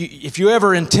 if you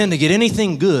ever intend to get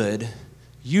anything good,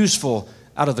 useful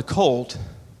out of the colt,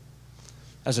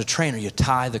 as a trainer, you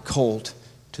tie the colt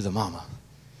to the mama.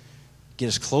 Get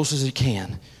as close as you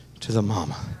can to the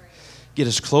mama. Get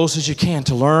as close as you can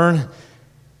to learn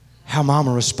how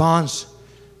mama responds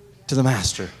to the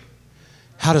master.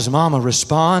 How does mama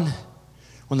respond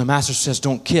when the master says,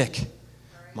 don't kick?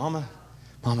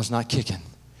 Mama's not kicking.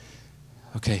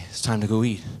 Okay, it's time to go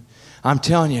eat. I'm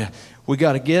telling you, we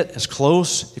got to get as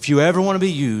close. If you ever want to be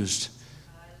used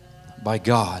by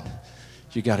God,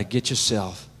 you got to get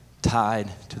yourself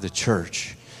tied to the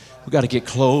church. We got to get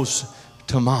close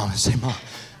to Mom and say, Mom,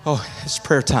 it's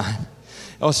prayer time.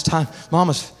 It's time.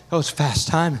 It's fast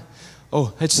time.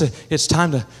 It's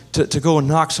time to go and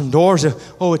knock some doors.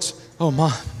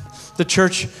 Mom, the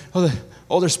church.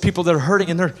 There's people that are hurting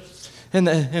and they're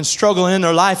and struggling in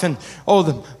their life, and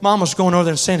the mama's going over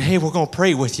there and saying, hey, we're going to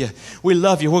pray with you. We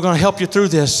love you. We're going to help you through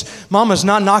this. Mama's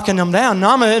not knocking them down.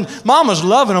 Mama's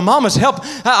loving them. Mama's help.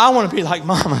 I want to be like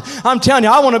Mama. I'm telling you,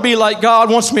 I want to be like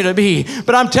God wants me to be.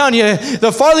 But I'm telling you,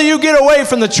 the farther you get away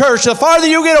from the church, the farther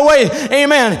you get away,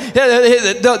 amen.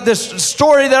 This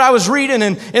story that I was reading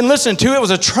and listening to, it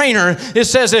was a trainer. It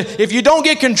says if you don't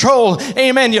get control,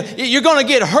 amen, you're going to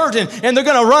get hurt and they're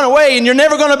going to run away, and you're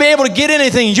never going to be able to get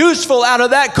anything useful out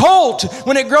of that colt.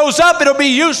 When it grows up, it'll be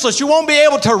useless. You won't be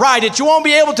able to ride it. You won't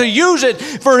be able to use it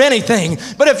for anything.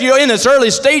 But if you're in its early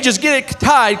stages, get it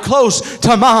tied close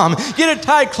to Mom. Get it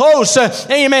tied close.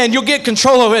 Amen. You'll get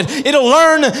control of it. It'll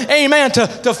learn, amen,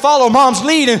 to follow Mom's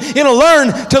lead, and it'll learn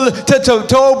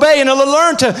to obey, and it'll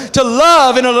learn to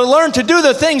love, and it'll learn to do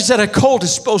the things that a colt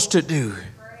is supposed to do.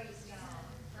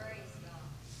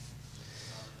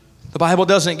 The Bible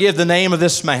doesn't give the name of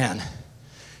this man.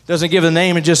 Doesn't give the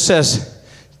name. It just says,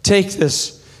 take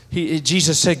this.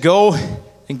 Jesus said, go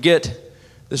and get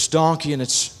this donkey and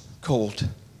its colt.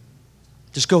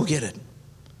 Just go get it.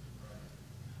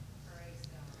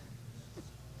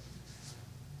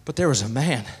 But there was a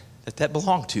man that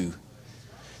belonged to.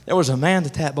 There was a man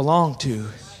that belonged to.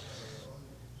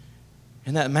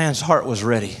 And that man's heart was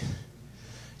ready.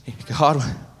 God,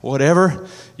 whatever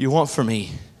you want for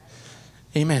me,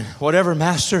 Amen. Whatever,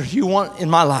 Master, you want in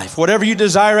my life, whatever you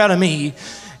desire out of me,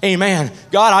 amen.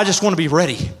 God, I just want to be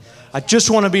ready. I just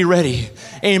want to be ready.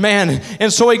 Amen.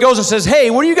 And so he goes and says, hey,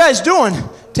 what are you guys doing?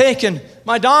 Taking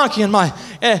my donkey and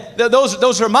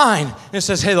those are mine. And it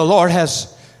says, hey, the Lord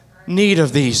has need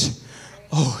of these.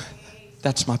 Oh,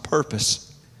 that's my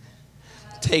purpose.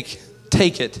 Take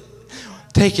it.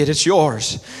 Take it. It's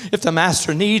yours. If the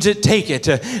Master needs it, take it.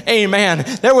 Amen.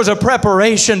 There was a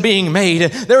preparation being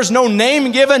made. There's no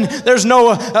name given. There's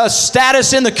no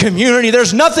status in the community.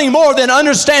 There's nothing more than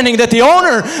understanding that the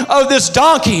owner of this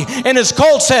donkey and his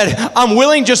colt said, I'm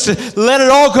willing just to let it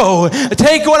all go.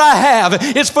 Take what I have.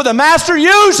 It's for the Master.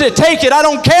 Use it. Take it. I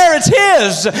don't care. It's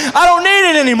his. I don't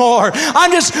need it anymore.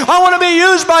 I want to be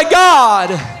used by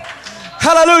God.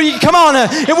 Hallelujah. Come on.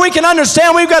 If we can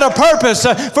understand we've got a purpose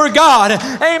for God.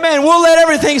 Amen. We'll let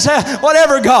everything say,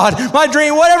 whatever, God, my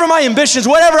dream, whatever my ambitions,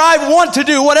 whatever I want to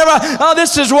do, whatever,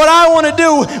 this is what I want to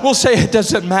do. We'll say, it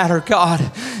doesn't matter,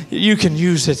 God. You can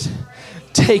use it.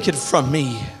 Take it from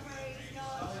me.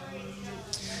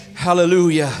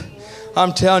 Hallelujah.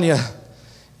 I'm telling you,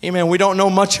 amen, we don't know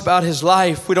much about his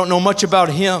life. We don't know much about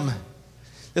him.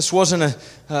 This wasn't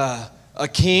a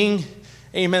king.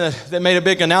 Amen. That made a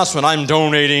big announcement. I'm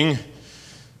donating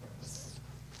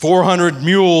 400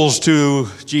 mules to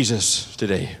Jesus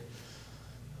today.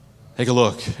 Take a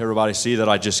look. Everybody see that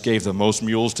I just gave the most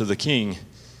mules to the king.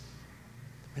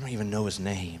 We don't even know his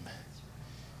name.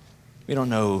 We don't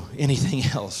know anything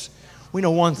else. We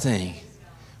know one thing.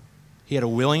 He had a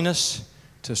willingness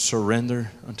to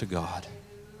surrender unto God.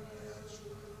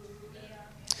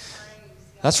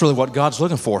 That's really what God's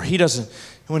looking for. He doesn't.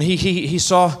 When he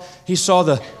saw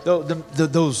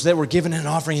those that were given an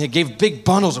offering, he gave big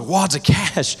bundles of wads of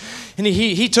cash, and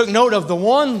he took note of the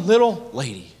one little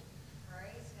lady.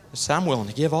 He said, I'm willing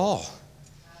to give all.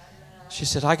 She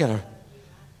said, I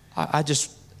want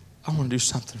to do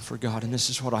something for God, and this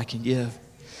is what I can give.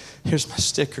 Here's my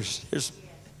stickers.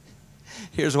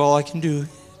 Here's all I can do.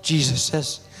 Jesus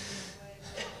says,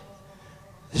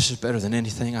 this is better than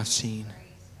anything I've seen.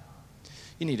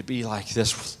 You need to be like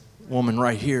this woman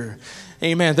right here.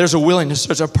 Amen. There's a willingness.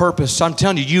 There's a purpose. I'm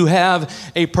telling you, you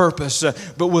have a purpose.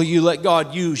 But will you let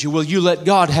God use you? Will you let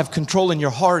God have control in your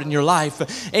heart and your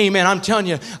life? Amen. I'm telling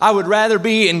you, I would rather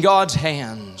be in God's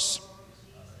hands.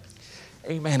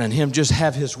 Amen. And him just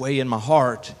have his way in my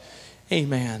heart.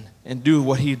 Amen. And do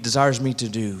what he desires me to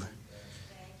do.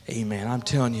 Amen. I'm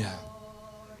telling you,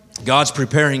 God's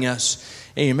preparing us.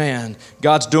 Amen.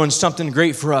 God's doing something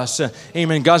great for us.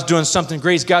 Amen. God's doing something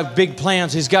great. He's got big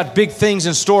plans. He's got big things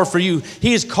in store for you.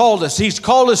 He has called us. He's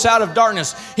called us out of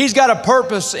darkness. He's got a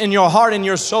purpose in your heart and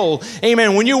your soul.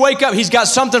 Amen. When you wake up, he's got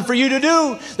something for you to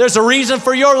do. There's a reason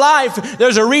for your life.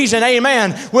 There's a reason.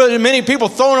 Amen. Well, many people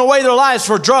throwing away their lives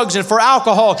for drugs and for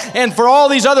alcohol and for all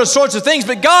these other sorts of things.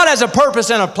 But God has a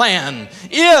purpose and a plan.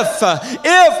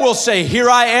 If we'll say, here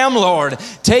I am, Lord,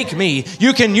 take me.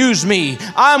 You can use me.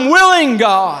 I'm willing,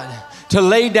 God, to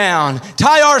lay down,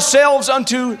 tie ourselves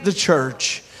unto the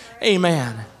church.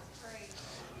 Amen.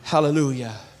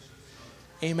 Hallelujah.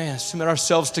 Amen. Submit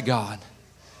ourselves to God.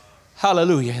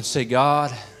 Hallelujah. And say,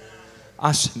 God,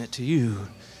 I submit to you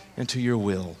and to your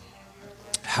will.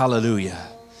 Hallelujah.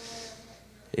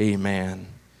 Amen.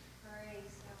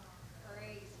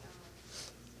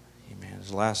 Amen.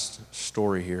 His last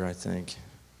story here, I think.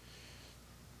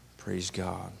 Praise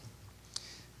God.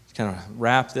 Let's kind of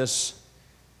wrap this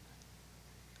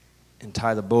and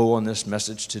tie the bow on this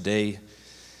message today.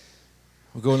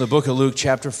 We'll go in the book of Luke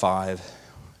chapter 5.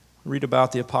 Read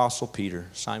about the Apostle Peter,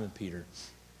 Simon Peter.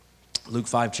 Luke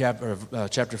 5,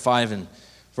 chapter 5 and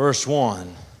verse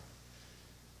 1.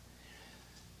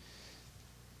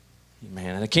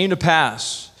 Amen. And it came to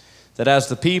pass that as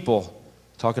the people,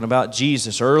 talking about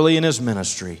Jesus early in his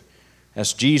ministry,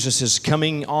 as Jesus is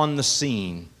coming on the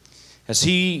scene, as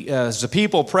the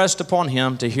people pressed upon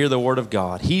him to hear the word of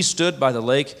God, he stood by the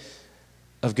lake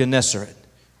of Gennesaret,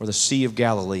 or the Sea of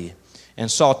Galilee, and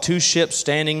saw two ships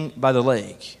standing by the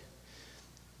lake.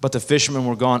 But the fishermen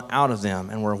were gone out of them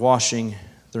and were washing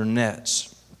their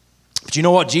nets. But you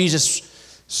know what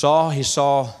Jesus saw? He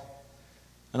saw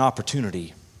an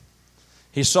opportunity.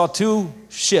 He saw two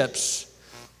ships.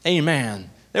 Amen.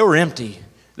 They were empty.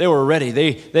 They were ready.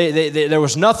 There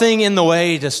was nothing in the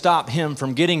way to stop him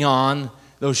from getting on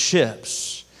those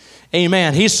ships.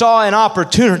 Amen. He saw an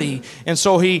opportunity, and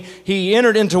so he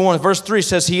entered into one. Verse 3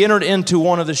 says, he entered into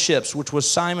one of the ships, which was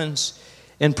Simon's,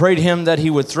 and prayed him that he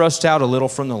would thrust out a little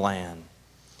from the land.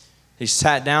 He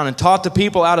sat down and taught the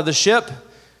people out of the ship.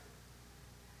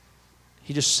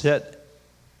 He just sat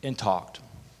and talked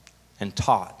and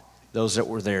taught those that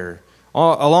were there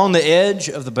along the edge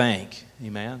of the bank.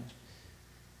 Amen.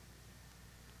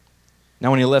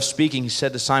 Now when he left speaking, he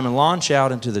said to Simon, launch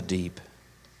out into the deep.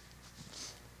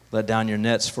 Let down your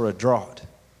nets for a draught.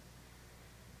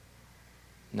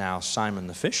 Now Simon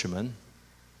the fisherman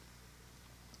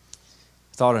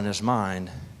thought in his mind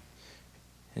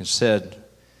and said,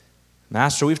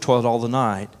 Master, we've toiled all the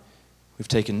night. We've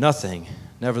taken nothing.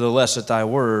 Nevertheless, at thy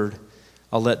word,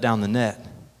 I'll let down the net.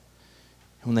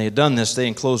 When they had done this, they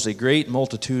enclosed a great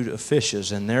multitude of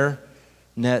fishes, and their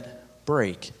net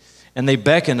brake. And they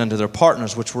beckoned unto their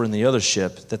partners, which were in the other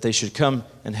ship, that they should come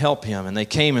and help him. And they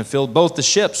came and filled both the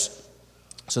ships,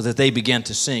 so that they began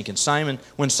to sink. And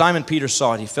when Simon Peter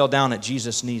saw it, he fell down at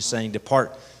Jesus' knees, saying,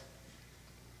 Depart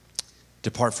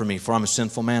from me, for I'm a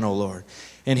sinful man, O Lord.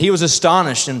 And he was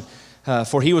astonished,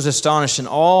 for he was astonished, and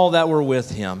all that were with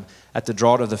him at the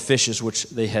draught of the fishes which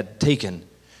they had taken.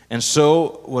 And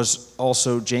so was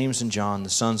also James and John, the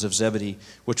sons of Zebedee,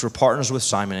 which were partners with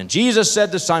Simon. And Jesus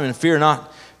said to Simon, Fear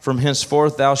not, from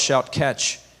henceforth thou shalt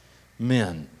catch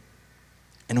men.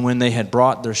 And when they had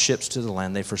brought their ships to the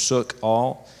land, they forsook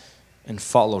all and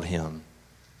followed him.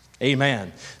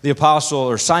 Amen. The apostle,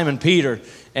 or Simon Peter,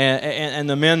 and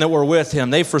the men that were with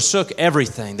him, they forsook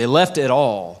everything. They left it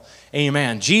all.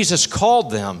 Amen. Jesus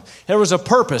called them. There was a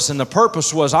purpose, and the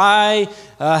purpose was, I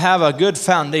have a good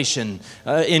foundation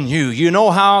in you. You know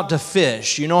how to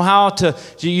fish. You know how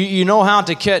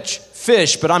to catch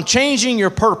fish, but I'm changing your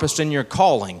purpose and your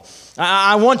calling.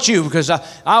 I want you, because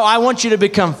I want you to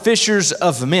become fishers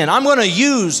of men. I'm going to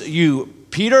use you,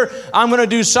 Peter. I'm going to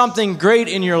do something great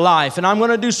in your life, and I'm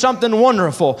going to do something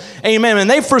wonderful. Amen. And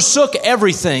they forsook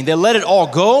everything. They let it all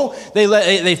go.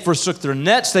 They forsook their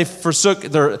nets. They forsook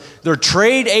their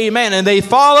trade. Amen. And they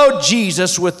followed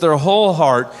Jesus with their whole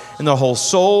heart and their whole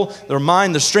soul, their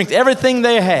mind, their strength, everything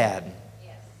they had.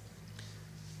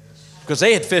 Because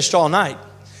they had fished all night.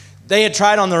 They had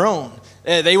tried on their own.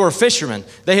 They were fishermen.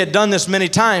 They had done this many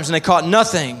times, and they caught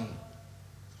nothing.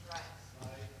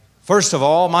 First of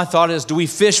all, my thought is, do we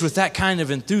fish with that kind of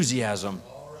enthusiasm?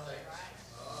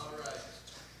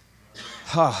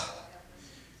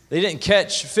 They didn't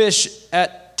catch fish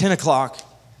at 10 o'clock,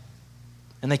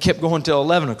 and they kept going till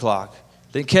 11 o'clock.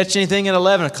 Didn't catch anything at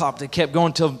 11 o'clock. They kept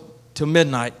going till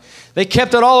midnight. They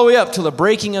kept it all the way up till the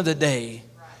breaking of the day,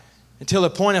 until the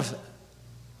point of,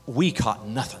 we caught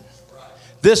nothing.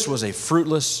 This was a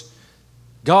fruitless,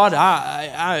 God,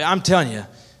 I'm telling you,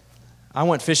 I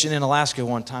went fishing in Alaska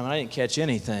one time, and I didn't catch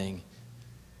anything.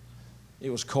 It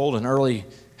was cold and early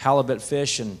halibut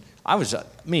fish, and I was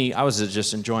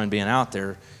just enjoying being out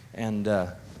there. And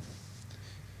but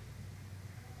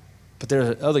there's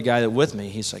another guy that with me.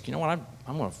 He's like, you know what?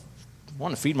 I want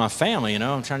to feed my family. You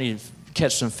know, I'm trying to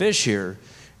catch some fish here.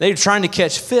 They're trying to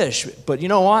catch fish, but you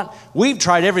know what? We've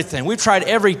tried everything. We've tried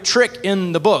every trick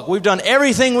in the book. We've done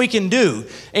everything we can do,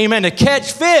 amen, to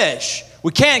catch fish.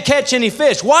 We can't catch any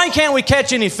fish. Why can't we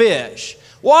catch any fish?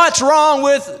 What's wrong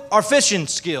with our fishing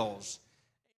skills?